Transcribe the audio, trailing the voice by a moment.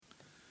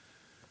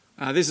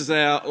This is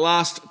our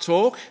last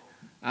talk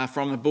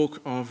from the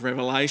book of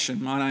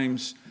Revelation. My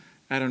name's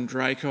Adam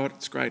Draycott.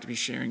 It's great to be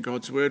sharing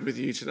God's word with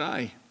you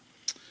today.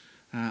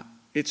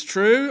 It's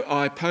true,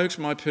 I poked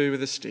my poo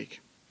with a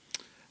stick.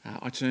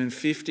 I turned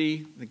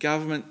 50. The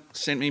government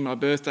sent me my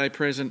birthday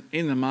present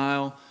in the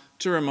mail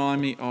to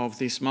remind me of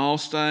this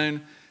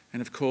milestone.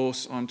 And of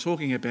course, I'm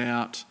talking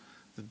about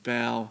the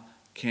bowel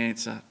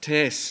cancer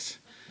test.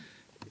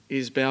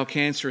 Is bowel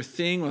cancer a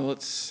thing? Well,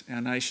 it's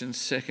our nation's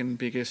second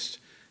biggest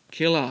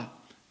killer.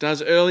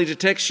 Does early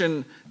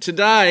detection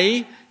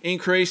today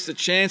increase the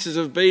chances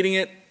of beating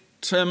it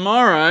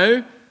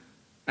tomorrow?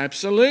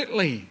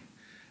 Absolutely.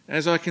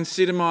 As I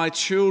consider my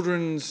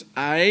children's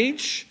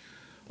age,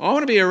 I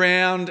want to be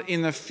around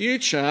in the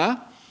future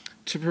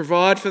to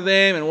provide for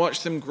them and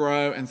watch them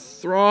grow and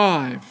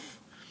thrive.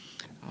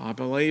 I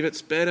believe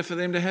it's better for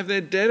them to have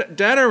their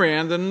dad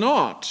around than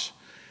not.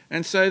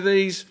 And so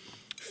these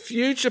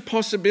future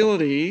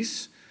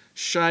possibilities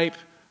shape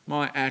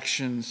my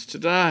actions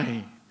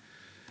today.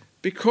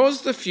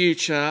 Because the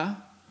future,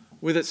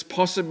 with its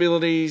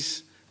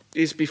possibilities,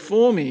 is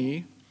before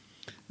me,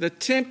 the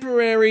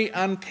temporary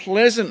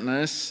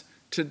unpleasantness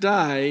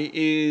today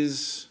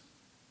is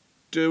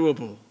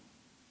doable.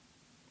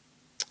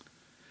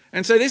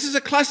 And so this is a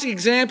classic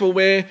example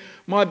where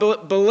my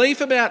belief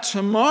about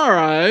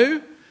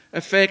tomorrow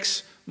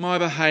affects my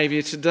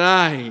behaviour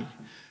today.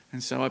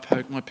 And so I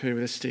poke my poo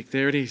with a stick.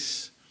 There it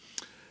is.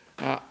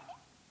 I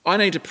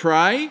need to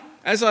pray.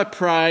 As I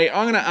pray,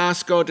 I'm going to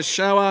ask God to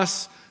show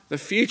us the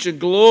future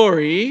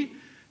glory,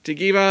 to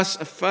give us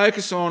a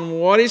focus on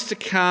what is to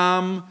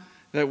come,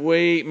 that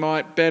we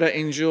might better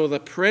endure the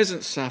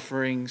present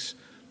sufferings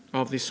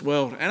of this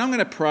world. And I'm going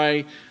to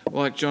pray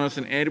like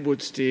Jonathan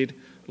Edwards did,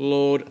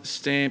 Lord,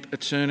 stamp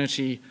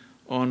eternity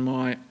on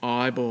my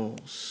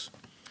eyeballs.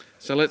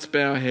 So let's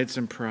bow our heads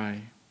and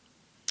pray.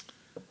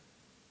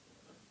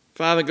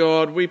 Father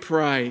God, we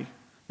pray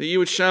that you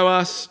would show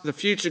us the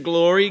future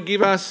glory,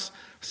 give us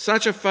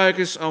such a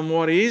focus on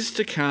what is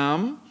to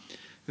come,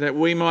 that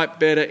we might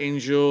better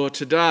endure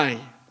today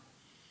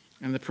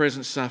and the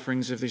present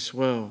sufferings of this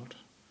world.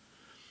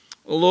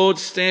 Lord,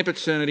 stamp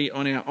eternity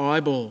on our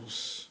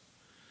eyeballs.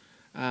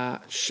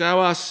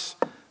 Show us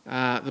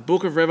the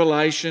book of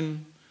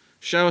Revelation.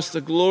 Show us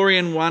the glory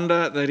and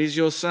wonder that is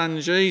your Son,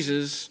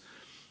 Jesus.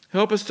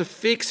 Help us to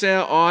fix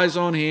our eyes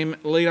on him.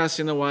 Lead us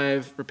in the way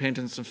of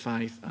repentance and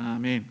faith.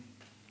 Amen.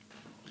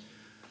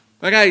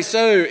 Okay,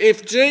 so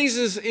if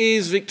Jesus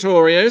is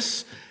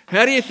victorious,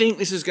 how do you think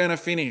this is going to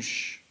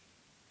finish?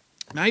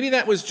 Maybe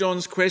that was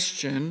John's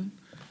question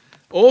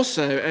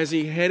also as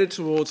he headed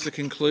towards the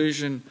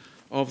conclusion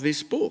of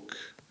this book.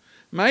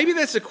 Maybe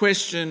that's a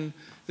question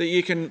that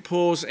you can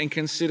pause and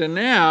consider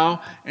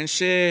now and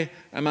share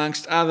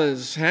amongst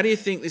others. How do you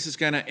think this is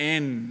going to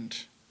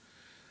end?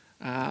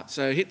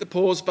 So hit the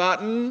pause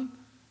button.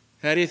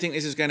 How do you think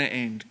this is going to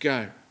end?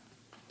 Go.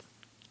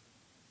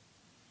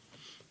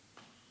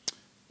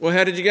 Well,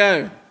 how did you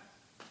go?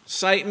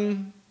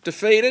 Satan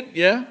defeated?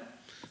 Yeah.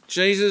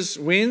 Jesus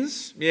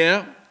wins?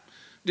 Yeah.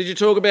 Did you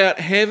talk about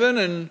heaven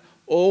and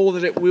all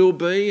that it will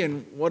be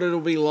and what it'll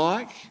be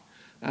like?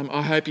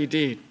 I hope you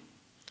did.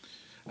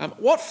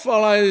 What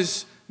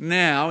follows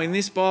now in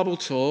this Bible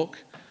talk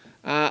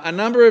are a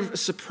number of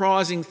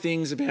surprising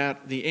things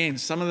about the end.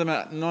 Some of them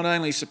are not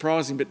only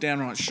surprising but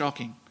downright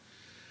shocking.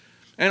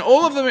 And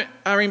all of them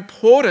are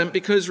important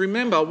because,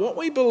 remember, what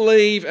we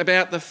believe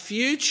about the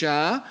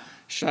future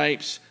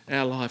shapes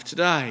our life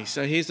today.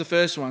 So here's the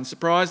first one.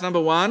 Surprise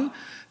number one.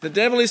 The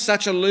devil is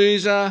such a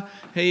loser,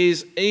 he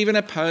is even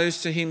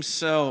opposed to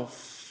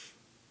himself.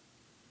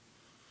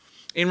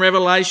 In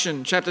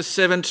Revelation chapter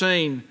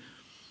 17,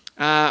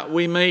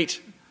 we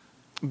meet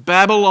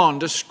Babylon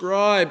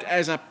described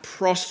as a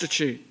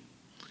prostitute.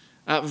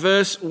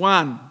 Verse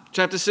 1,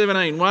 chapter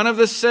 17. One of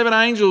the seven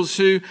angels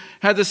who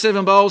had the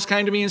seven bowls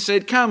came to me and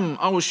said, "Come,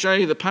 I will show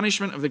you the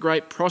punishment of the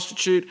great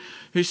prostitute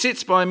who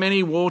sits by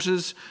many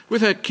waters.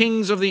 With her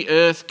kings of the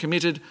earth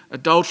committed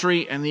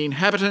adultery, and the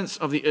inhabitants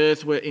of the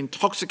earth were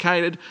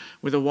intoxicated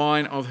with the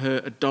wine of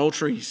her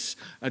adulteries."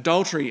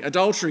 Adultery,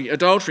 adultery,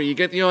 adultery. You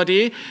get the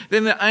idea?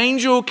 Then the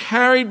angel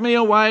carried me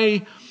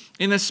away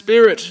in the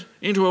spirit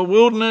into a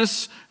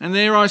wilderness, and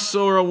there I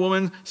saw a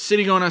woman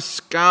sitting on a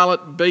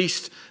scarlet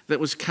beast that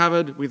was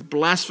covered with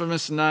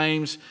blasphemous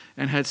names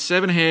and had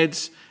 7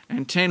 heads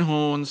and 10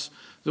 horns.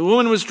 The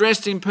woman was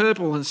dressed in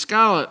purple and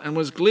scarlet and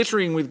was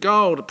glittering with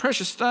gold,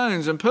 precious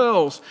stones and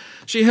pearls.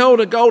 She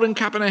held a golden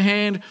cup in her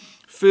hand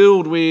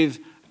filled with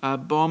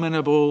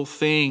abominable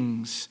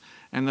things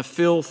and the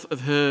filth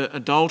of her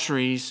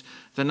adulteries.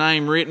 The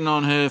name written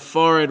on her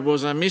forehead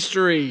was a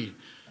mystery: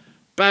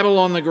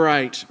 Babylon the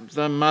Great,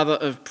 the mother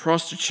of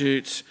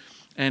prostitutes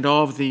and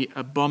of the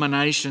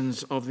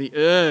abominations of the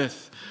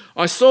earth.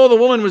 I saw the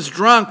woman was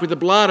drunk with the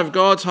blood of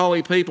God's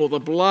holy people, the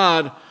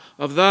blood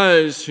of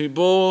those who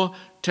bore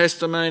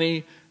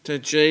testimony to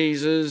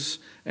Jesus.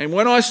 And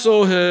when I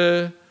saw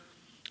her,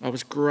 I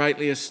was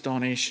greatly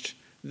astonished.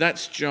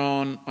 That's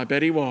John. I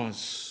bet he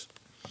was.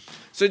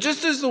 So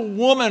just as the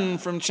woman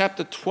from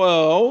chapter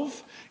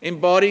 12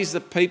 embodies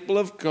the people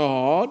of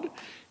God,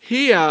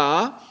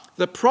 here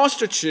the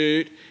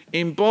prostitute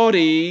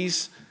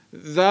embodies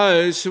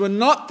those who are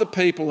not the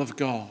people of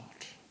God,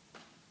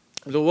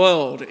 the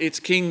world, its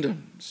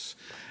kingdoms.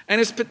 And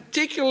it's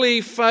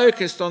particularly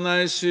focused on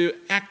those who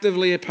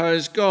actively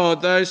oppose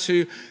God, those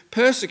who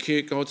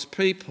persecute God's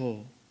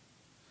people.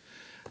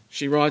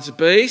 She rides a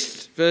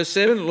beast. Verse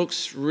 7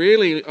 looks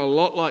really a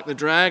lot like the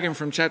dragon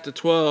from chapter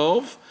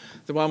 12,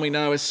 the one we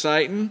know as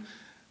Satan.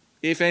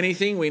 If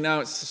anything, we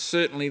know it's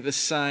certainly the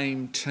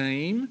same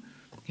team.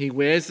 He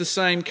wears the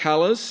same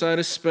colours, so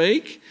to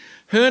speak.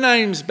 Her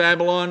name's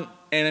Babylon,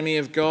 enemy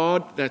of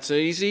God. That's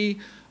easy.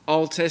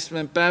 Old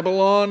Testament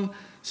Babylon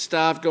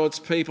starved God's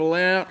people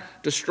out,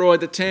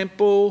 destroyed the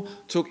temple,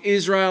 took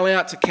Israel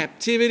out to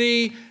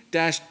captivity,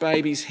 dashed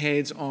babies'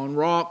 heads on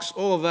rocks,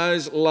 all of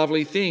those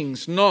lovely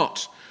things.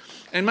 Not.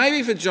 And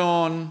maybe for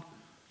John,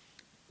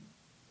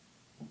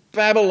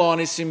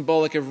 Babylon is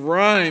symbolic of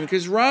Rome,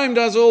 because Rome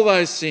does all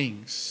those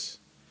things.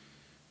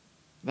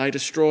 They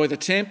destroy the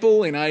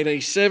temple in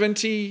AD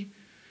 70.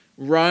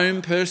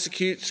 Rome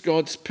persecutes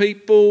God's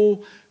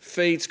people,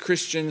 feeds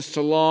Christians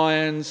to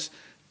lions,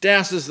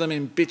 douses them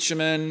in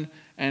bitumen,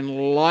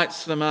 and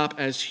lights them up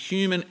as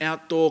human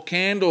outdoor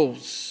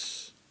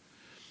candles.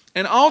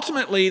 And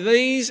ultimately,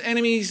 these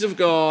enemies of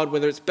God,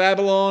 whether it's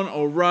Babylon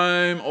or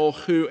Rome or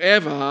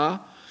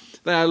whoever,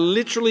 they are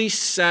literally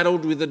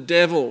saddled with the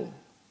devil.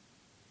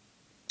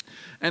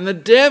 And the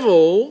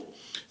devil,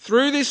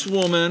 through this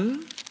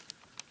woman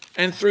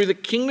and through the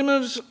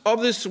kingdoms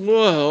of this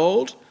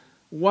world,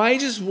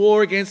 wages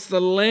war against the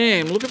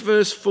Lamb. Look at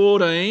verse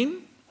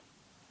 14.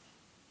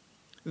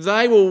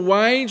 They will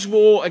wage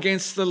war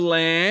against the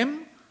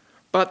Lamb,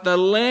 but the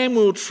Lamb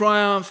will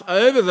triumph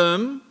over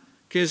them,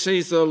 because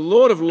he's the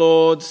Lord of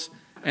Lords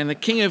and the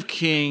King of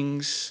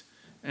Kings,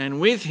 and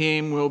with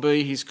him will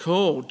be his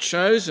called,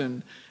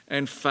 chosen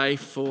and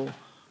faithful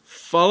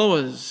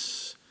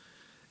followers.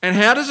 And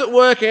how does it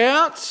work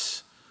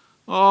out?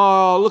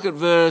 Oh, look at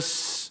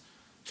verse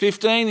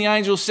 15. The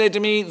angel said to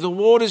me, the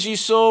waters you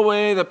saw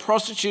where the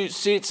prostitute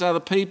sits are the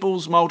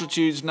peoples,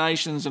 multitudes,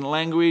 nations and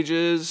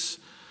languages.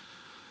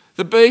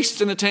 The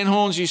beast and the 10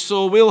 horns you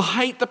saw will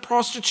hate the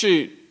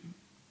prostitute.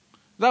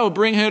 They will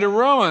bring her to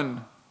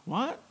ruin.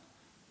 What?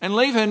 And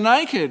leave her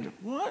naked.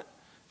 What?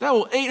 They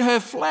will eat her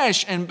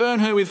flesh and burn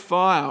her with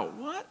fire.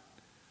 What?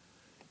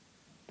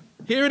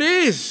 Here it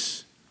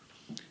is.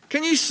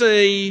 Can you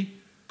see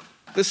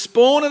the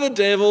spawn of the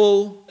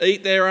devil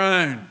eat their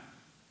own?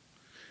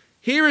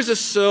 Here is a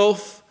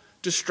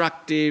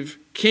self-destructive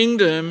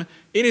kingdom.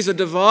 It is a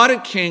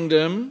divided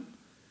kingdom,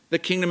 the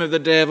kingdom of the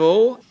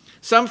devil.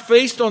 Some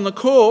feast on the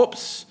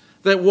corpse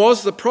that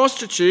was the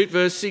prostitute,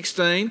 verse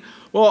 16,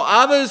 while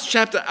others,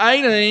 chapter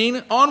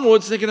 18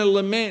 onwards, they're going to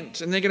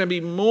lament and they're going to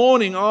be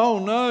mourning. Oh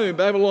no,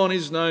 Babylon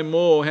is no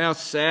more. How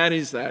sad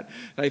is that?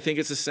 They think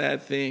it's a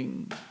sad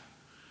thing.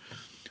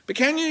 But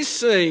can you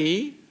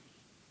see,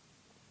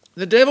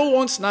 the devil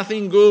wants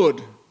nothing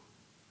good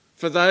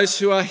for those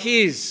who are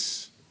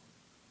his.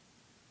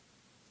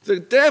 The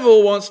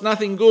devil wants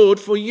nothing good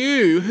for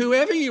you,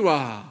 whoever you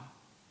are.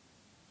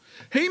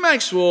 He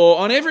makes war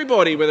on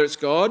everybody, whether it's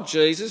God,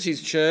 Jesus,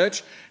 his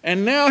church,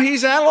 and now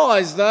his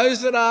allies,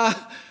 those that are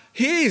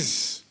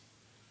his.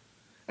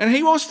 And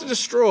he wants to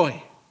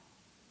destroy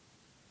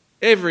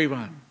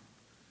everyone,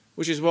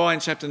 which is why in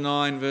chapter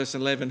 9, verse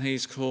 11,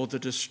 he's called the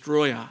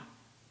destroyer.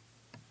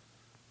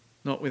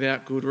 Not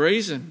without good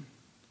reason.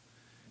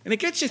 And it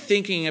gets you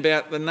thinking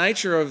about the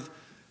nature of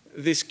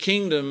this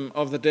kingdom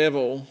of the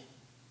devil.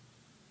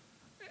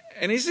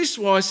 And is this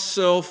why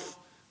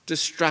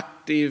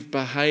self-destructive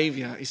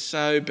behaviour is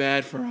so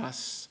bad for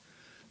us?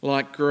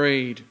 Like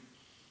greed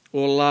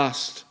or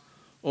lust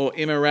or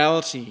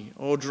immorality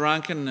or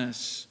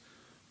drunkenness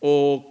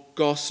or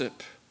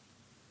gossip.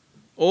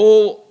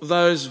 All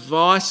those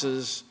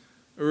vices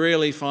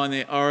really find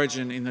their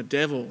origin in the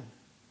devil.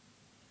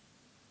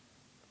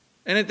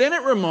 And then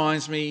it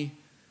reminds me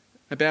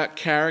about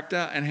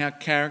character and how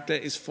character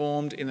is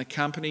formed in the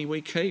company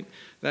we keep.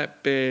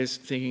 That bears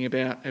thinking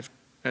about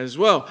as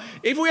well.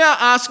 If we are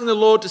asking the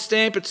Lord to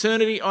stamp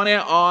eternity on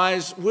our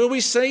eyes, will we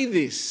see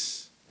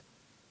this?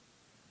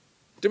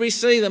 Do we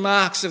see the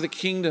marks of the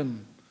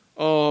kingdom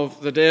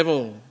of the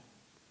devil?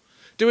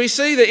 Do we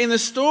see that in the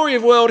story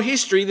of world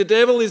history, the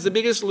devil is the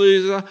biggest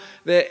loser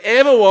there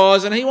ever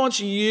was, and he wants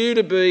you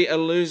to be a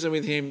loser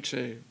with him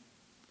too?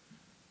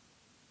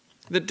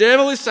 The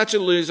devil is such a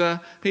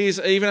loser, he is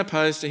even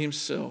opposed to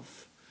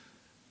himself.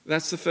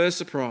 That's the first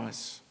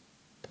surprise.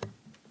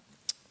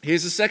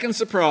 Here's the second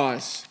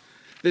surprise.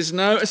 There's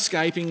no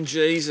escaping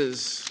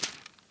Jesus.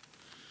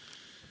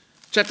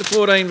 Chapter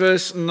 14,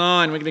 verse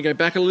 9. We're going to go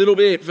back a little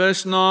bit.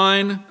 Verse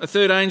 9, a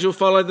third angel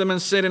followed them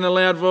and said in a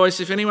loud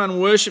voice, if anyone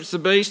worships the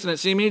beast and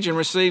its image and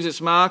receives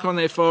its mark on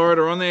their forehead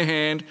or on their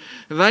hand,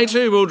 they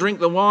too will drink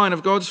the wine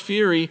of God's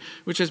fury,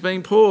 which has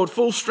been poured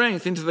full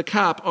strength into the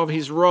cup of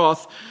his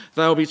wrath.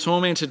 They will be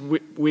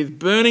tormented with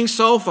burning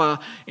sulphur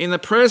in the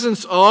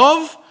presence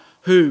of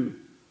who?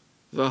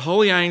 The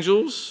holy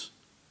angels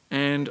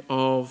and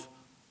of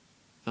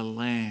the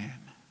Lamb.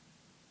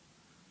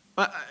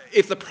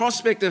 if the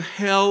prospect of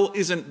hell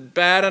isn't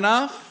bad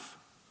enough,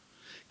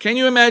 can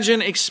you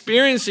imagine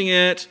experiencing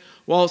it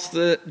whilst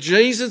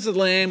Jesus the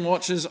Lamb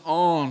watches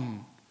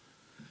on?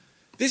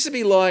 This would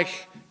be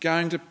like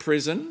going to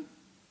prison,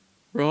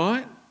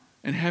 right,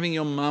 and having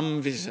your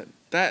mum visit.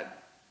 That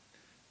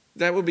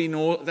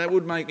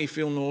would make me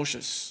feel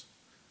nauseous.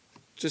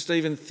 Just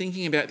even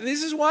thinking about it.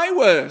 This is way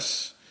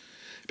worse,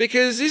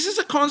 because this is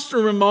a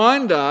constant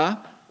reminder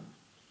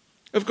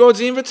of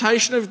God's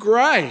invitation of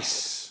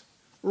grace.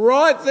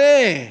 Right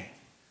there.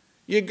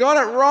 You got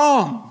it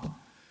wrong.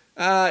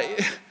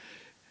 The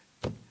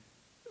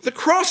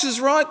cross is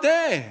right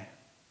there.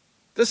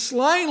 The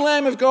slain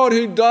Lamb of God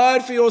who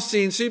died for your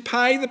sins, who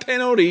paid the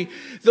penalty,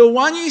 the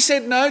one you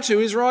said no to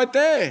is right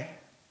there.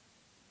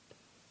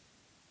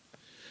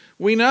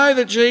 We know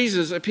that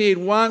Jesus appeared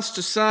once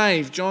to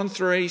save, John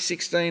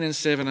 3:16 and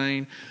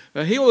 17,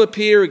 but he will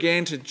appear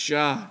again to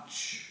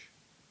judge.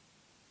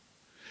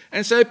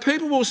 And so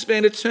people will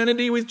spend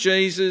eternity with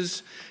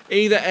Jesus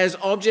either as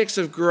objects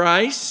of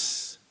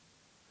grace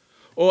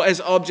or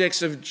as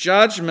objects of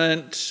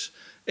judgment.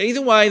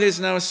 Either way, there's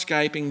no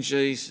escaping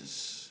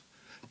Jesus.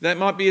 That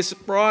might be a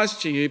surprise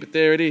to you, but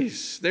there it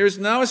is. There is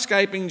no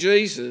escaping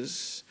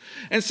Jesus.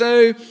 And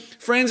so,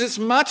 friends, it's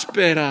much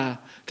better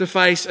to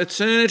face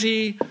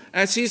eternity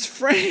as his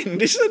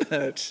friend, isn't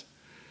it?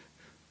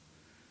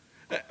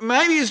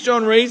 Maybe as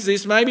John reads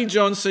this, maybe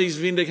John sees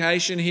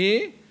vindication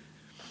here.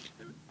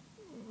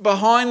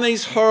 Behind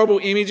these horrible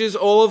images,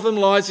 all of them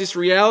lies this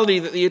reality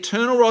that the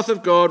eternal wrath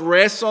of God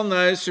rests on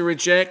those who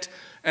reject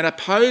and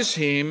oppose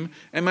him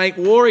and make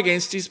war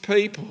against his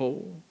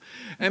people.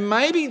 And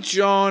maybe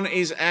John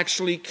is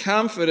actually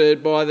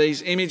comforted by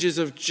these images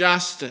of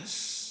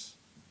justice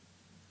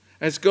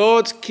as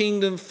God's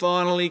kingdom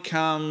finally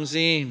comes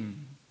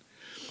in.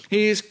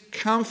 He is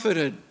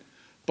comforted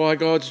by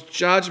God's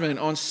judgment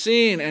on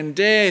sin and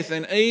death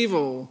and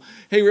evil.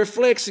 He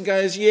reflects and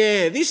goes,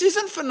 yeah, this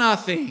isn't for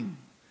nothing.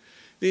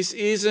 This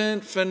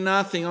isn't for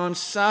nothing. I'm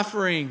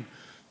suffering.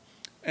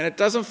 And it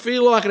doesn't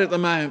feel like it at the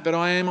moment, but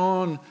I am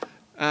on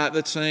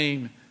the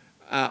team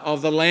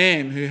of the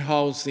Lamb who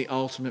holds the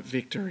ultimate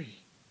victory.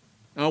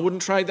 And I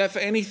wouldn't trade that for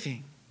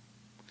anything,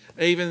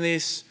 even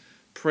this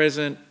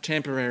present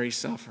temporary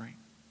suffering.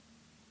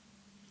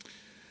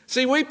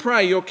 See, we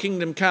pray your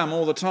kingdom come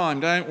all the time,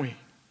 don't we?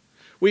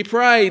 We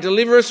pray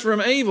deliver us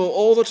from evil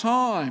all the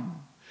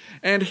time.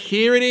 And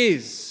here it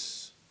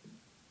is.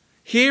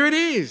 Here it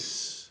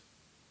is.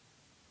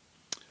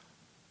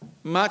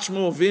 Much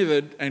more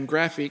vivid and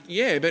graphic,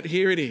 yeah, but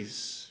here it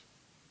is.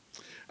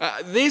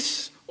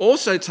 This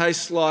also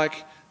tastes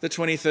like the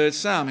 23rd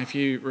Psalm, if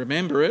you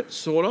remember it,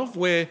 sort of,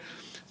 where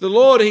the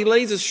Lord, he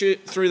leads us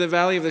through the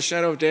valley of the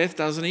shadow of death,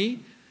 doesn't he?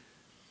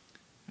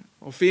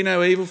 I'll fear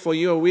no evil, for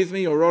you are with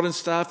me. Your rod and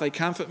staff, they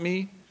comfort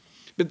me.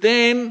 But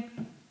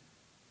then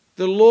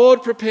the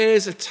Lord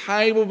prepares a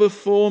table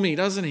before me,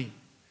 doesn't he?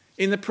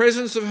 In the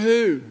presence of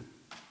who?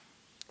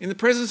 In the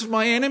presence of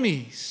my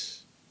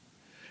enemies.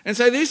 And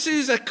so this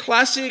is a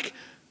classic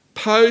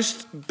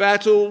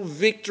post-battle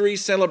victory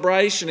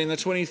celebration in the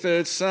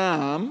 23rd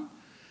Psalm.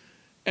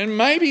 And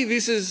maybe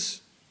this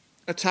is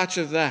a touch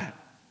of that.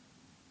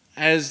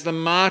 As the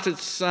martyred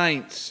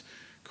saints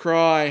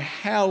cry,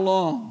 how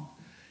long?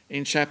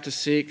 In chapter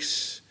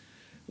 6,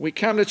 we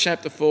come to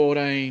chapter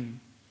 14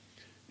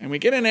 and we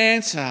get an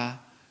answer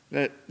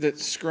that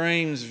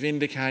screams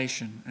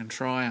vindication and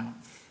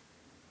triumph.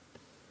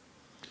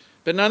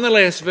 But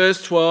nonetheless,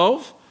 verse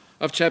 12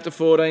 of chapter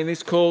 14,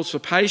 this calls for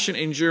patient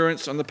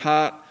endurance on the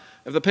part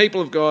of the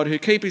people of God who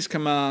keep his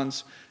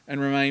commands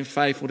and remain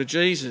faithful to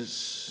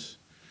Jesus.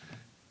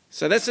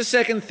 So that's the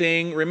second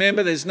thing.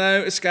 Remember, there's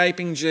no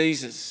escaping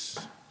Jesus.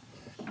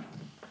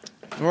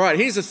 All right,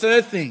 here's the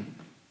third thing.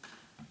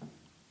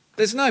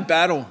 There's no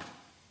battle.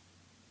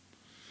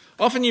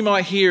 Often you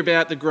might hear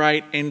about the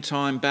great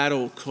end-time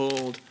battle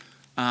called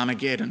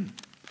Armageddon.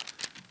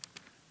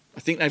 I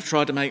think they've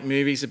tried to make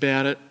movies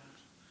about it.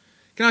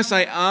 Can I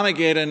say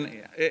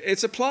Armageddon,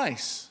 it's a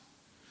place.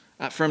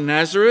 From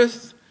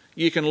Nazareth,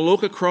 you can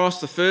look across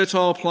the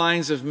fertile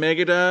plains of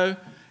Megiddo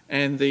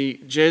and the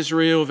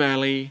Jezreel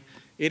Valley.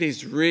 It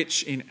is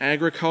rich in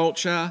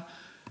agriculture,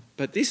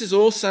 but this is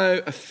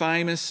also a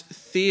famous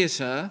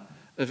theatre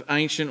of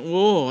ancient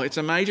war. It's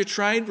a major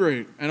trade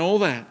route and all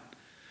that.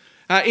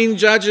 In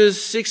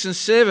Judges 6 and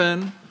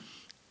 7,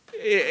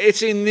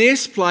 it's in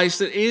this place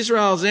that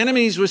Israel's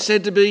enemies were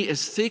said to be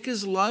as thick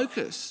as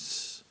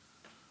locusts.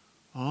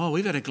 Oh,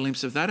 we've had a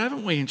glimpse of that,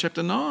 haven't we, in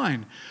chapter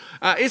 9?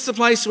 It's the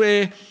place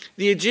where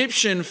the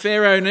Egyptian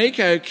Pharaoh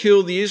Necho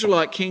killed the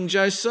Israelite king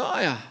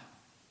Josiah.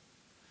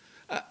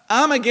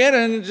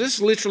 Armageddon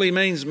just literally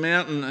means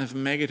mountain of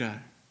Megiddo.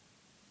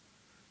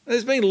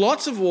 There's been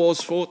lots of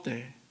wars fought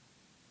there.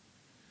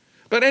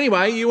 But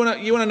anyway, you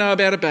want to know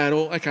about a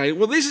battle. Okay,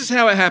 well, this is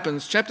how it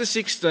happens. Chapter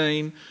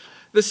 16,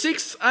 the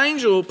sixth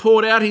angel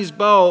poured out his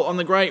bowl on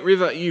the great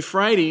river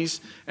Euphrates,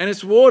 and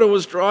its water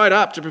was dried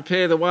up to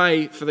prepare the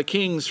way for the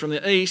kings from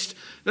the east.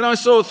 Then I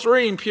saw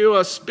three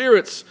impure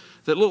spirits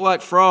that look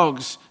like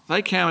frogs.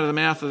 They came out of the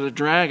mouth of the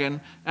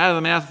dragon, out of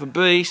the mouth of the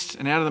beast,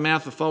 and out of the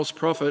mouth of the false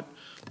prophet.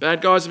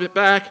 Bad guys a bit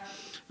back.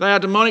 They are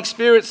demonic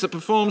spirits that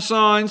perform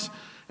signs,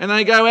 and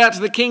they go out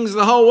to the kings of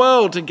the whole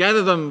world to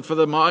gather them for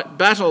the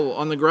battle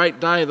on the great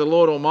day of the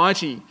Lord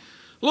Almighty.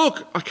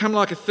 Look, I come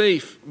like a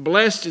thief.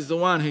 Blessed is the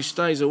one who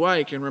stays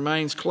awake and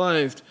remains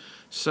clothed,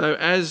 so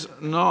as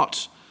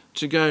not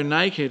to go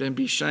naked and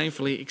be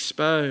shamefully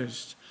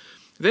exposed.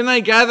 Then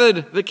they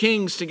gathered the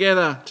kings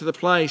together to the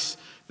place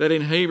that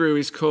in Hebrew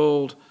is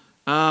called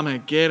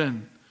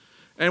Armageddon.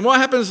 And what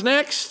happens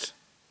next?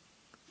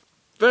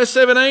 Verse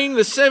 17,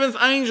 the seventh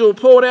angel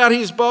poured out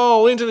his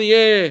bowl into the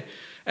air,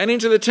 and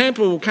into the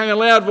temple came a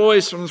loud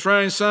voice from the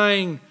throne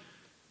saying,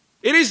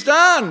 "It is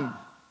done."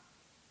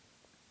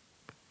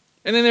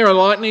 And then there are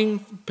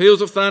lightning,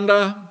 peals of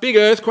thunder, big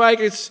earthquake.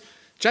 It's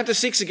chapter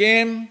 6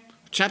 again,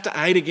 chapter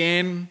 8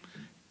 again.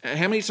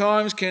 How many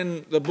times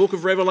can the book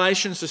of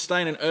Revelation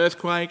sustain an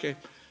earthquake? It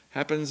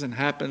happens and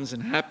happens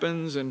and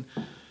happens. And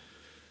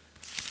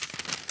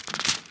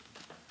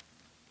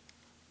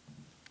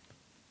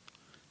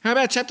how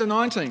about chapter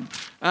 19,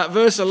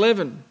 verse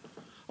 11?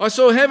 I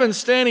saw heaven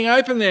standing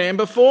open there, and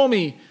before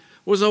me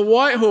was a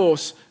white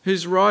horse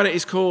whose rider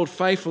is called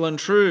Faithful and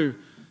True.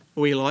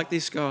 We like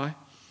this guy.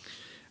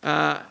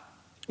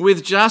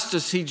 With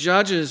justice he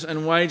judges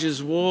and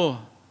wages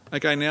war.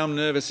 Okay, now I'm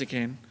nervous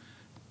again.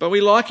 But we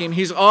like him.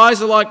 His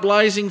eyes are like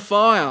blazing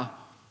fire.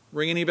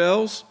 Ring any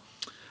bells?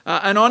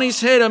 And on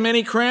his head are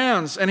many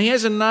crowns, and he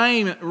has a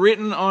name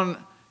written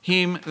on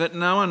him that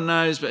no one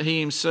knows but he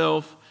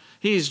himself.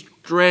 He is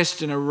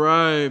dressed in a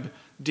robe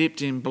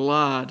dipped in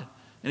blood,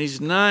 and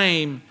his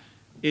name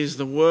is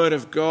the Word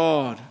of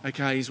God.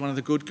 Okay, he's one of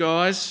the good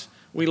guys.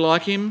 We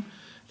like him.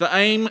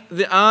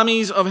 The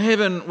armies of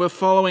heaven were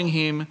following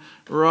him,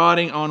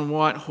 riding on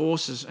white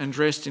horses and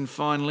dressed in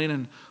fine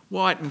linen,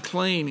 white and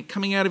clean.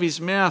 Coming out of his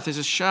mouth is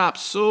a sharp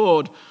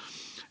sword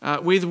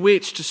with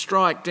which to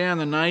strike down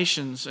the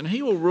nations, and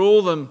he will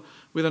rule them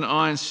with an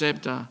iron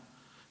scepter.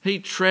 He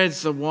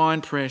treads the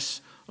winepress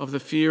of the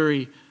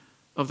fury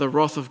of the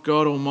wrath of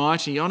God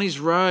Almighty. On his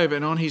robe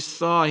and on his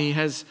thigh he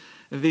has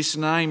this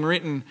name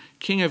written,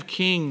 King of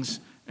Kings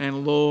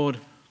and Lord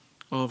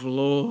of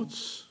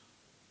Lords.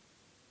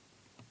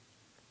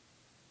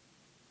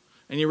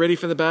 And you ready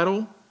for the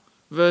battle?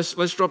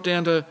 Let's drop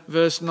down to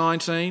verse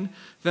 19.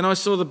 Then I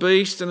saw the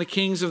beast and the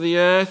kings of the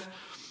earth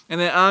and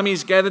their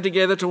armies gathered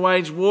together to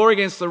wage war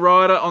against the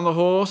rider on the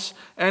horse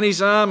and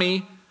his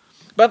army.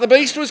 But the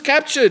beast was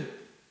captured,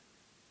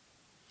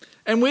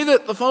 and with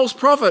it the false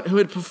prophet who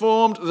had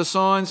performed the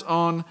signs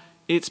on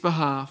its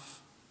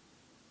behalf.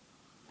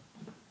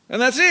 And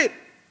that's it.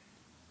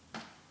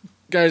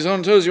 Goes on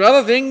and tells you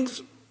other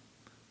things.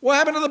 What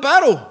happened to the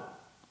battle?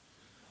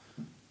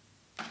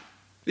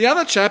 The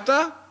other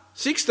chapter,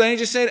 16,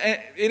 just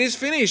said, it is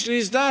finished, it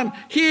is done.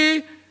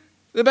 Here,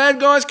 the bad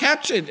guy's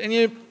captured.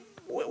 And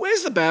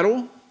where's the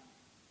battle?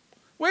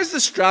 Where's the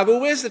struggle?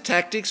 Where's the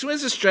tactics?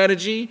 Where's the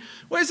strategy?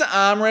 Where's the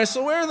arm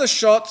wrestle? Where are the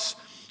shots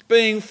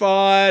being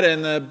fired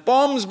and the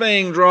bombs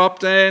being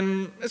dropped?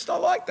 And it's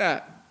not like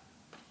that.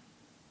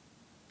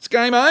 It's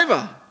game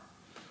over.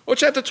 Or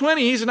chapter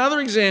 20, here's another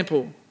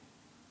example.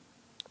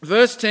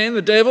 Verse 10,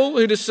 the devil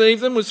who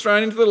deceived them was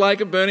thrown into the lake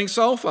of burning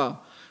sulphur,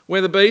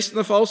 where the beast and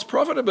the false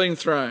prophet have been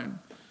thrown.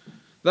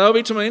 They'll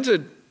be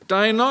tormented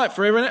day and night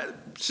forever and ever.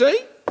 See?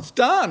 It's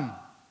done.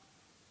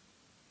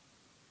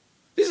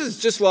 This is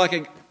just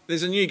like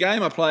there's a new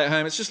game I play at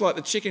home. It's just like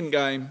the chicken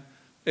game.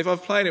 If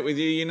I've played it with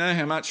you, you know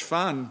how much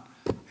fun,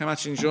 how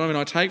much enjoyment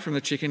I take from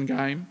the chicken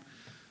game.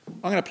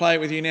 I'm going to play it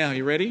with you now.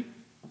 You ready?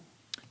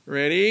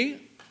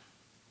 Ready?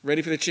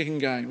 Ready for the chicken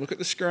game. Look at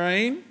the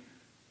screen.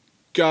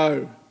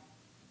 Go.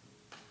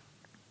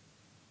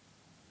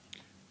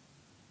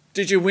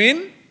 Did you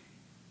win?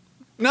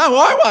 No,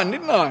 I won,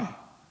 didn't I?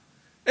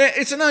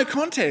 It's a no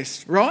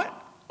contest, right?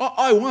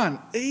 I won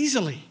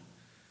easily.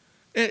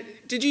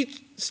 Did you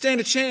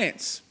stand a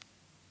chance?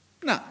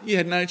 No, you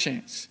had no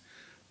chance.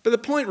 But the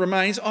point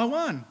remains, I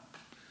won.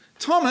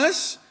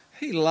 Thomas,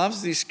 he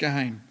loves this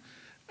game.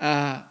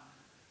 But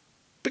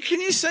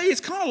can you see,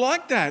 it's kind of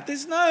like that.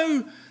 There's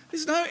no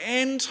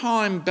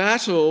end-time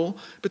battle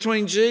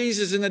between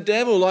Jesus and the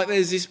devil, like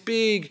there's this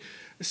big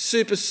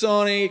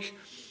supersonic,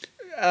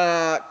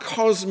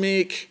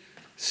 cosmic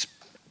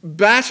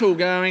battle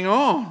going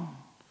on.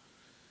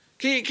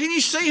 Can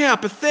you see how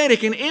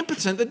pathetic and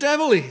impotent the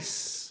devil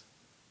is?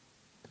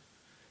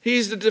 He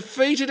is the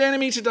defeated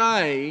enemy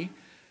today,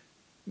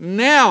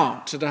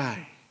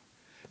 today.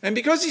 And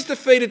because he's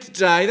defeated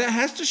today, that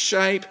has to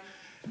shape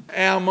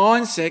our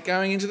mindset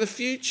going into the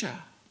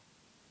future.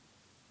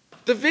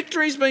 The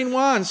victory's been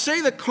won.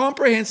 See the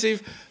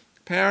comprehensive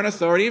power and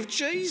authority of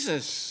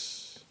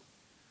Jesus.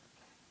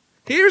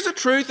 Here's a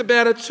truth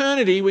about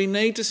eternity we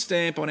need to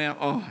stamp on our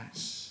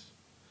eyes.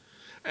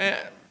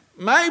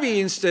 Maybe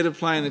instead of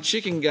playing the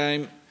chicken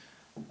game,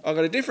 I've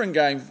got a different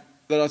game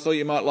that I thought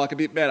you might like a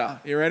bit better.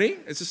 You ready?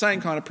 It's the same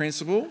kind of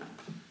principle,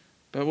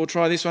 but we'll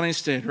try this one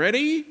instead.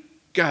 Ready?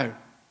 Go.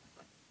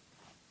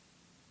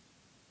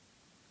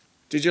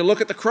 Did you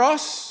look at the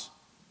cross?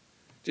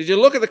 Did you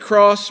look at the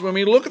cross? When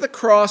we look at the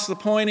cross, the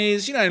point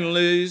is you don't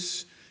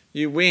lose,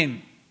 you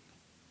win.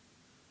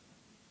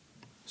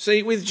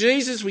 See, with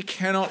Jesus we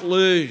cannot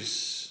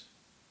lose.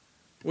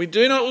 We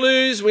do not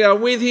lose, we are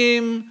with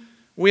him,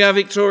 we are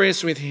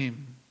victorious with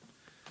him.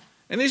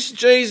 And this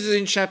Jesus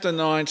in chapter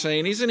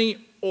 19, isn't he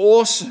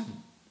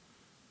awesome?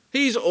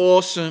 He's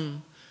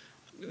awesome.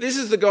 This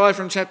is the guy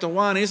from chapter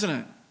 1, isn't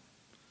it?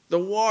 The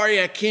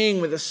warrior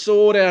king with a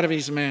sword out of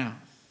his mouth.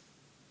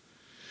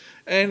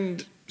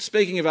 And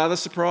speaking of other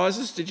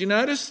surprises, did you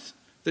notice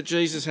that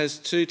Jesus has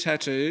 2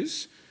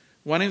 tattoos?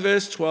 One in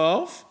verse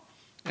 12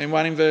 and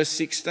one in verse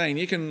 16.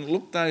 You can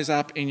look those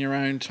up in your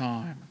own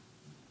time.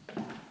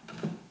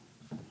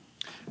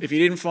 If you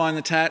didn't find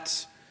the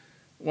tats,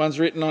 one's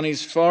written on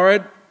his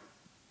forehead,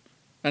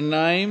 a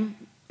name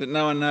that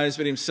no one knows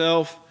but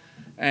himself,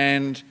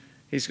 and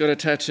he's got a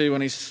tattoo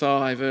on his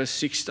thigh, verse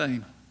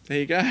 16. There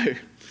you go.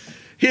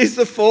 Here's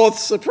the 4th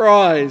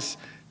surprise.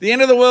 The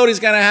end of the world is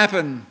going to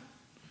happen.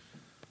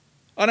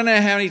 I don't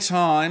know how many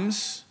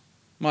times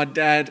my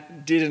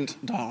dad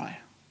didn't die.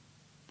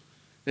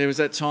 There was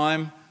that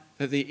time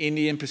that the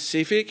Indian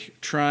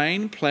Pacific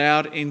train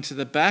ploughed into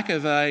the back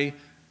of a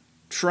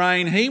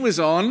train he was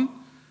on.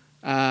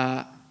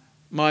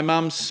 My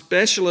mum's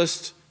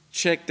specialist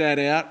checked that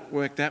out,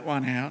 worked that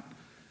one out,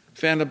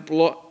 found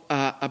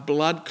a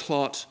blood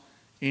clot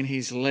in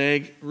his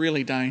leg,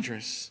 really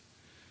dangerous.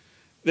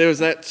 There was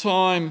that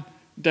time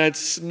Dad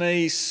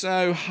sneezed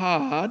so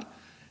hard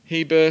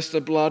he burst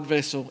a blood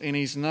vessel in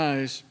his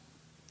nose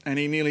and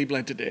he nearly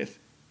bled to death.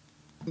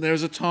 There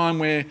was a time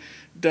where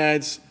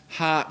Dad's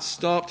heart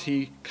stopped,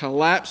 he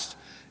collapsed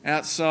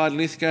outside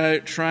Lithgow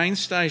train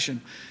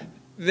station.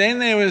 Then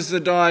there was the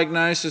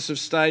diagnosis of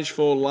stage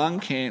 4 lung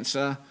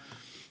cancer,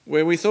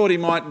 where we thought he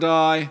might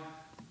die.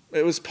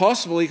 It was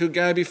possible he could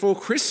go before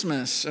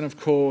Christmas, and of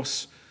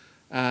course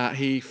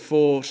he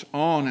fought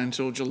on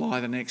until July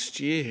the next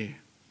year.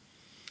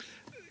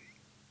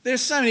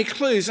 There's so many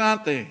clues,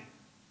 aren't there,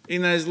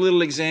 in those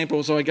little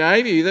examples I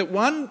gave you, that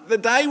the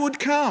day would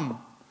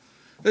come,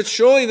 that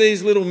surely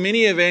these little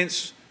mini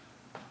events,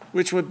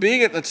 which were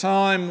big at the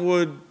time,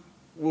 would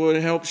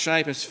help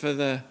shape us for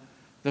the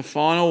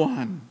final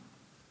one.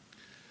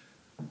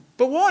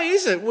 But why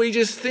is it we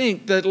just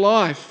think that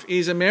life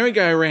is a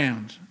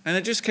merry-go-round and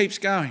it just keeps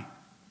going,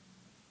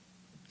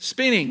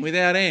 spinning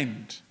without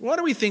end? Why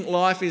do we think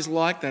life is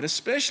like that,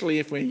 especially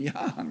if we're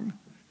young,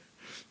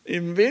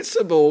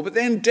 invincible, but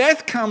then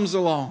death comes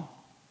along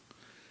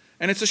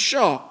and it's a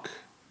shock,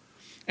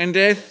 and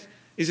death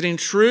is an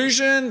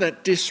intrusion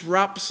that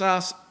disrupts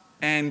us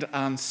and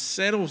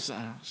unsettles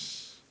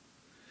us.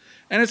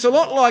 And it's a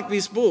lot like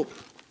this book,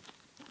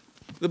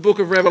 the book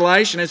of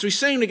Revelation, as we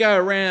seem to go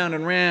around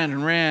and round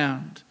and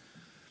round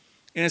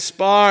in a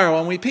spiral,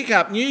 and we pick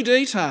up new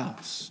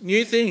details,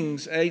 new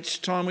things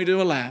each time we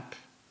do a lap.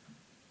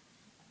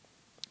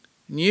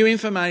 New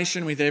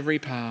information with every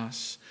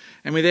pass.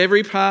 And with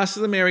every pass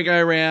of the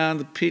merry-go-round,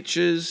 the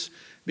pictures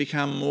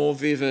become more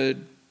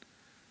vivid.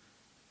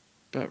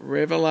 But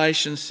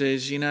Revelation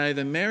says,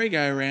 the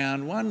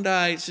merry-go-round, one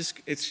day it's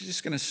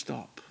just going to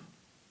stop.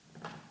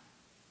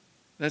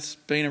 That's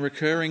been a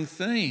recurring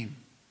theme.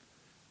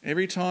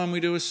 Every time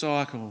we do a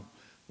cycle,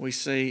 we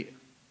see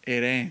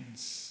it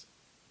ends.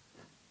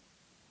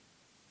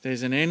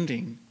 There's an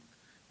ending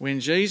when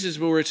Jesus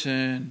will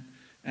return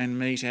and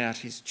mete out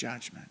his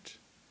judgment.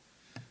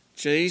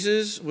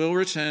 Jesus will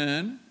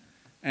return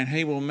and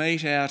he will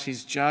mete out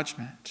his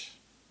judgment.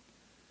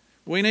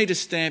 We need to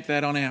stamp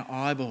that on our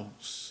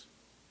eyeballs.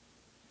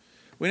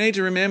 We need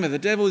to remember the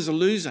devil is a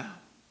loser.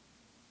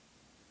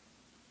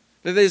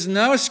 That there's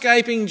no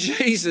escaping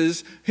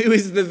Jesus, who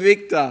is the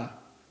victor.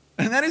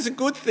 And that is a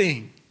good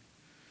thing.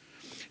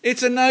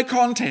 It's a no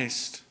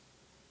contest.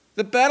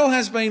 The battle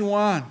has been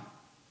won.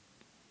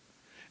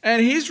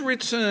 And his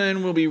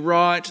return will be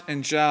right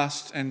and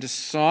just and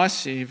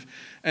decisive.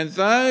 And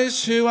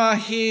those who are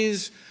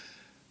his,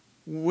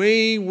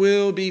 we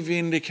will be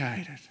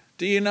vindicated.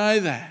 Do you know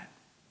that?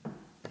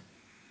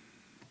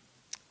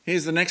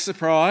 Here's the next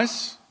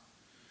surprise.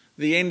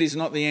 The end is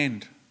not the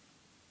end.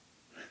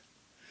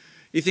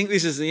 You think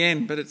this is the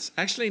end, but it's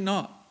actually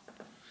not.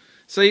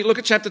 See, look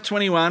at chapter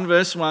 21,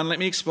 verse 1. Let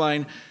me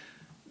explain.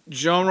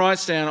 John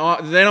writes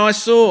down, "Then I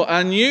saw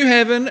a new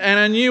heaven and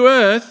a new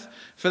earth,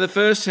 for the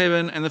first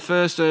heaven and the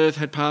first earth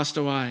had passed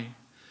away,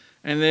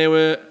 and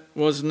there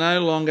was no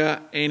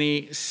longer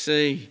any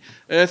sea."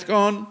 Earth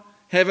gone,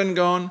 heaven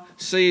gone,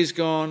 sea is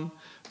gone.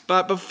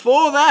 But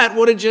before that,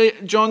 what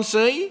did John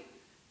see?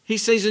 He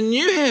sees a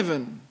new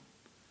heaven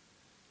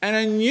and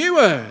a new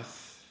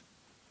earth.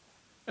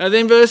 And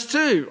then verse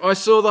 2, "I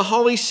saw the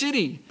holy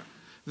city,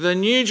 the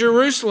new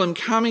Jerusalem,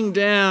 coming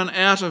down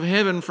out of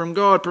heaven from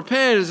God,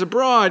 prepared as a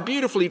bride,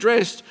 beautifully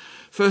dressed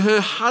for her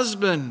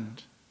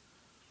husband."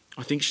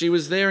 I think she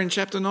was there in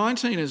chapter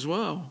 19 as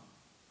well.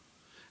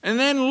 And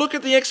then look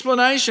at the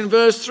explanation,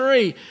 verse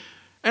 3.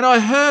 "And I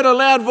heard a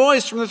loud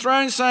voice from the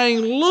throne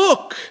saying,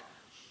 'Look,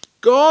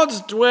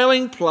 God's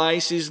dwelling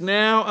place is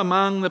now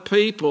among the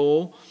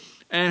people,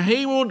 and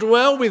he will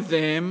dwell with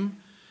them.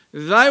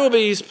 They will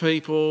be his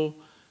people,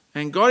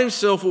 and God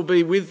himself will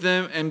be with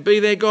them and be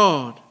their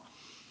God.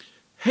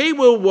 He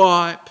will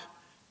wipe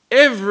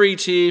every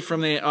tear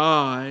from their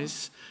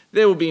eyes.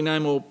 There will be no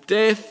more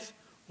death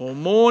or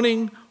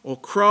mourning or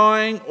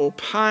crying or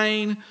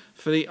pain,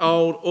 for the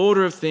old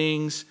order of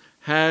things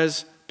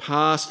has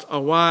passed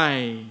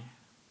away.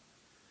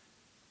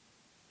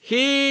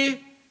 Here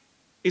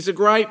is a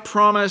great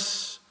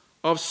promise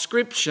of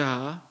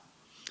Scripture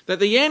that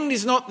the end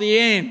is not the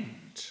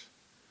end,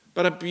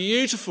 but a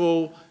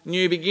beautiful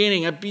new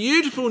beginning. A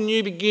beautiful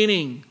new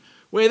beginning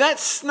where that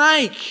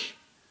snake,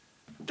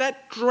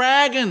 that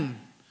dragon,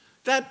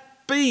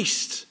 that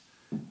beast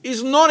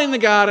is not in the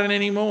garden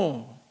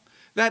anymore.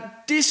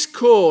 That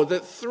discord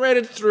that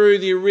threaded through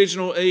the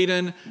original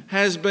Eden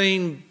has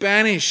been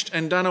banished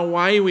and done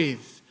away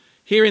with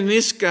here in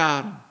this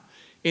garden,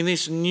 in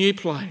this new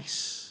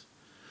place.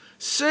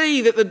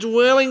 See that the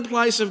dwelling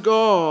place of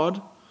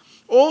God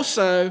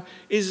also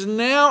is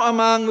now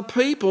among the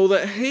people,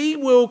 that he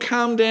will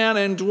come down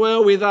and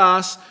dwell with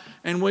us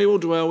and we will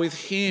dwell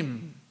with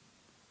him.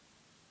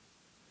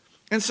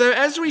 And so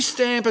as we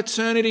stamp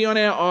eternity on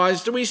our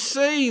eyes, do we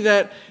see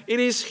that it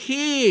is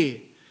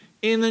here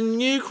in the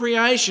new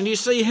creation? You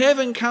see,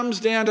 heaven comes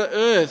down to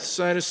earth,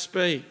 so to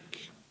speak.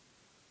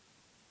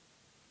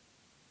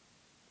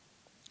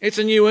 It's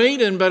a new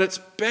Eden, but it's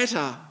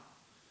better.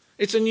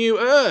 It's a new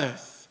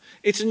earth.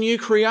 It's a new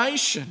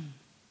creation.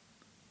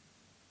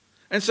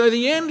 And so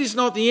the end is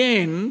not the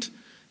end.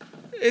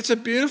 It's a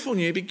beautiful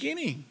new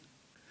beginning,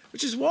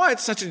 which is why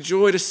it's such a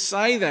joy to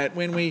say that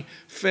when we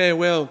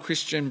farewell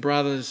Christian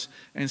brothers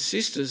and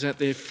sisters at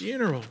their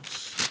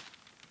funerals.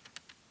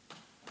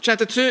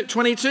 Chapter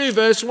 22,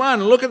 verse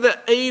 1, look at the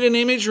Eden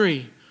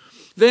imagery.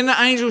 Then the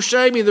angel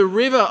showed me the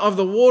river of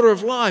the water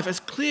of life, as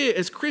clear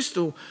as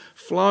crystal,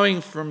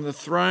 flowing from the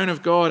throne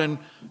of God and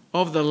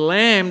of the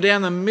Lamb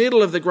down the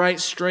middle of the great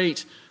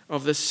street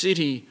of the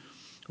city.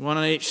 One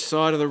on each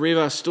side of the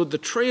river stood the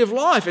tree of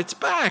life. It's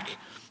back,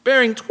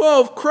 bearing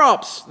 12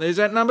 crops. There's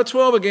that number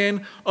 12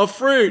 again, of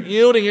fruit,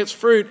 yielding its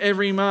fruit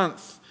every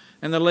month.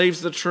 And the leaves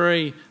of the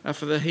tree are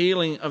for the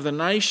healing of the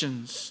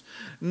nations.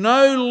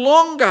 No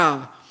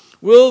longer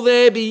will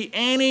there be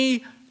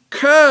any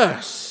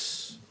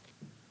curse.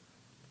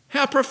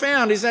 How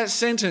profound is that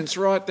sentence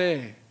right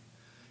there?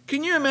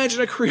 Can you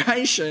imagine a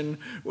creation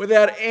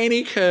without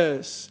any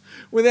curse,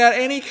 without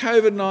any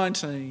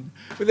COVID-19,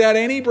 without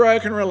any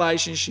broken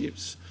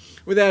relationships,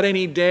 without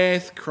any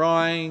death,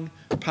 crying,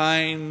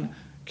 pain,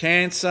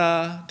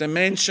 cancer,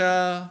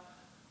 dementia,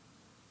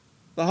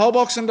 the whole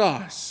box and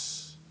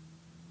dice?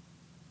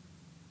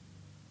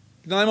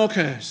 No more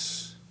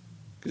curse,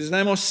 because there's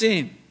no more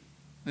sin.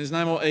 There's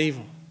no more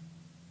evil.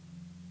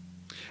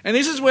 And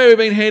this is where we've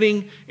been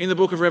heading in the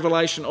book of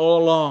Revelation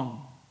all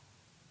along.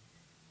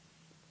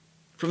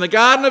 From the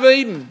Garden of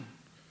Eden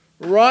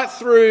right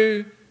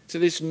through to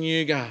this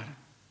new garden.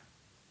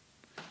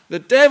 The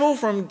devil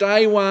from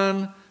day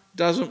one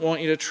doesn't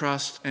want you to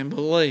trust and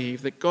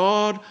believe that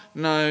God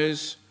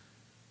knows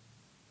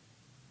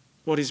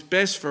what is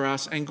best for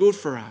us and good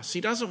for us. He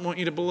doesn't want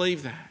you to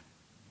believe that.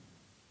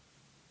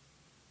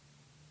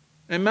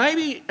 And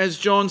maybe as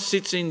John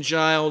sits in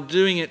jail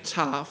doing it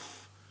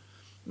tough,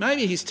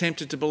 maybe he's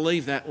tempted to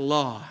believe that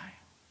lie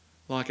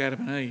like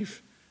Adam and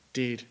Eve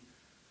did.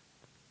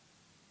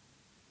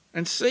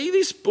 And see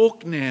this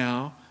book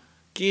now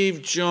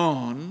give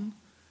John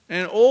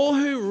and all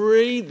who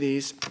read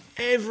this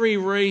every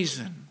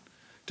reason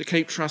to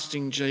keep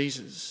trusting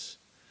Jesus,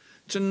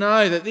 to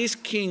know that this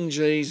King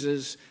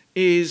Jesus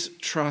is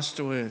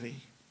trustworthy.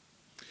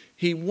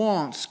 He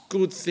wants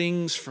good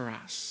things for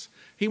us.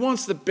 He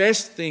wants the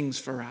best things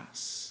for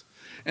us,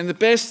 and the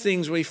best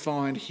things we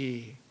find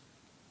here.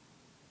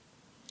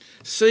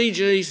 See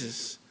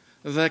Jesus,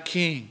 the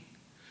King,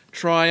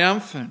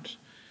 triumphant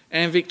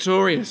and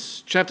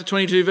victorious. Chapter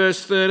 22,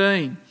 verse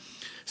 13.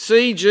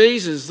 See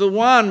Jesus, the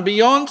one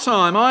beyond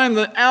time. I am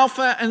the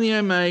Alpha and the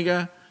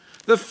Omega,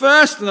 the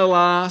first and the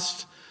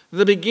last,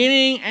 the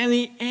beginning and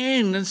the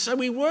end. And so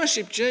we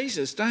worship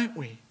Jesus, don't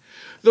we?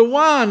 The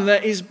one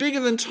that is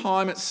bigger than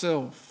time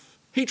itself.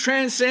 He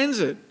transcends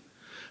it.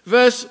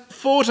 Verse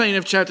 14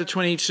 of chapter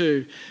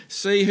 22.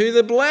 See who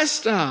the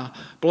blessed are.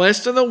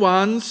 Blessed are the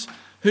ones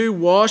who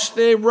wash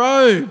their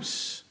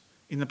robes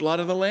in the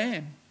blood of the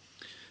Lamb,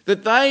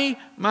 that they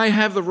may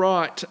have the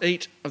right to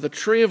eat of the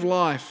tree of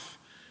life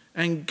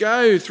and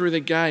go through the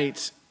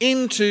gates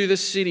into the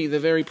city, the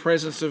very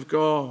presence of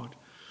God.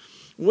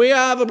 We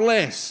are the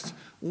blessed.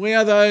 We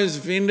are those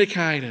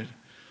vindicated.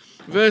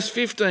 Verse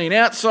 15,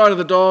 outside of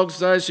the dogs,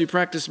 those who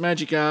practice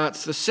magic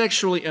arts, the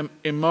sexually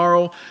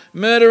immoral,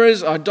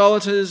 murderers,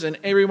 idolaters, and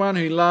everyone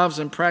who loves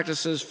and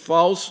practices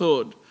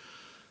falsehood.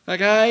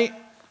 Okay?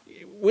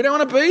 We don't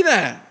want to be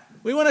that.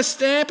 We want to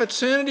stamp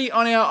eternity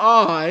on our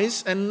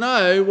eyes and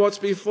know what's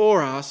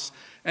before us,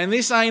 and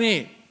this ain't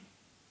it.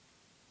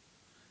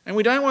 And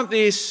we don't want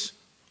this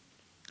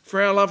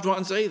for our loved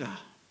ones either.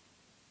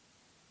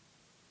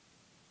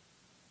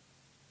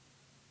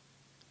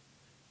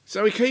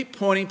 So we keep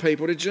pointing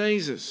people to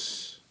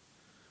Jesus.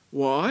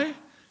 Why?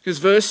 Because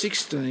verse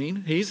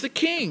 16, he's the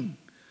King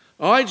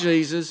I,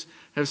 Jesus,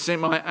 have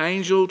sent my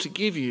angel to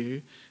give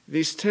you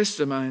this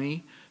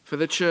testimony for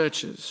the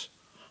churches.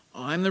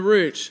 I am the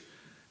root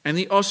and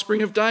the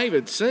offspring of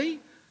David.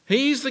 See,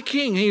 he is the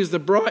king. He is the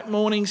bright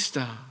morning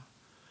star.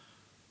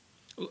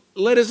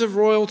 Letters of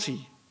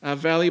royalty are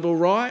valuable,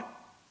 right?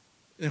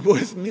 They're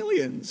worth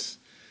millions.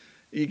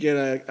 You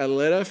get a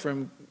letter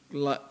from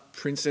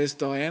Princess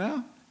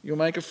Diana, you'll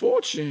make a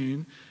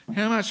fortune.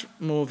 How much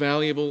more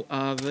valuable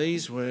are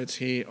these words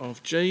here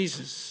of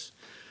Jesus?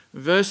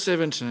 Verse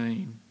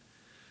 17,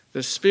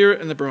 the Spirit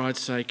and the bride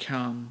say,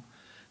 come.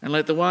 And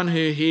let the one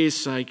who hears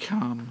say,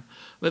 come.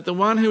 Let the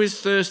one who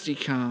is thirsty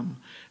come.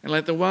 And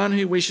let the one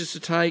who wishes to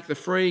take the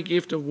free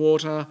gift of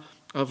water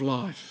of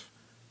life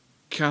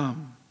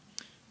come.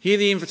 Hear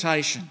the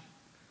invitation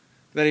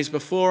that is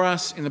before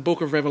us in the book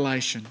of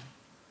Revelation.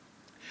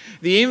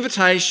 The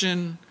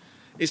invitation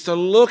is to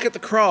look at the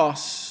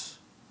cross,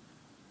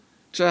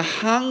 to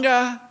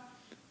hunger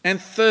and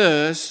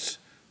thirst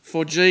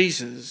for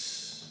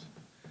Jesus,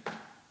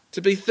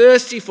 to be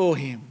thirsty for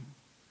him,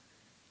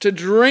 to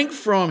drink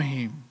from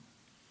him.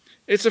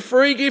 It's a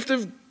free gift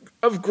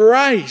of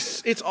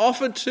grace. It's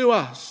offered to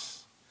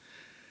us,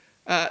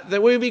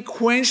 that we be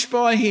quenched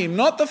by him,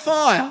 not the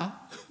fire,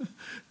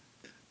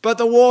 but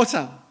the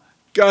water.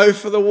 Go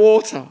for the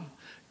water.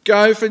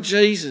 Go for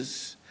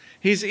Jesus.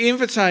 His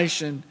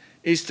invitation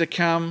is to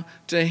come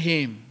to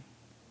him.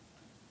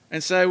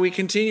 And so we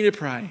continue to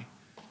pray.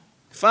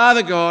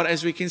 Father God,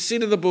 as we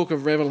consider the book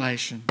of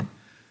Revelation,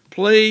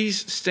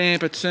 please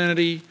stamp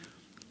eternity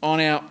on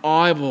our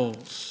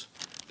eyeballs,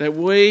 that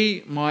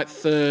we might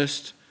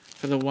thirst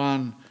for the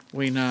one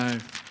we know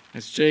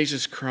as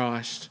Jesus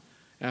Christ,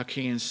 our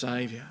King and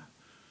Saviour.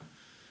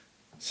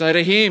 So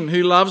to him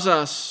who loves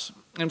us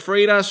and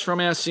freed us from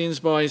our sins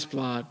by his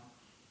blood,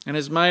 and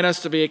has made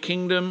us to be a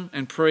kingdom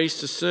and priests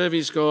to serve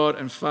his God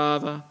and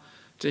Father,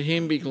 to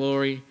him be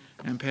glory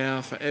and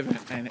power forever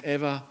and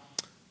ever.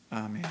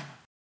 Amen.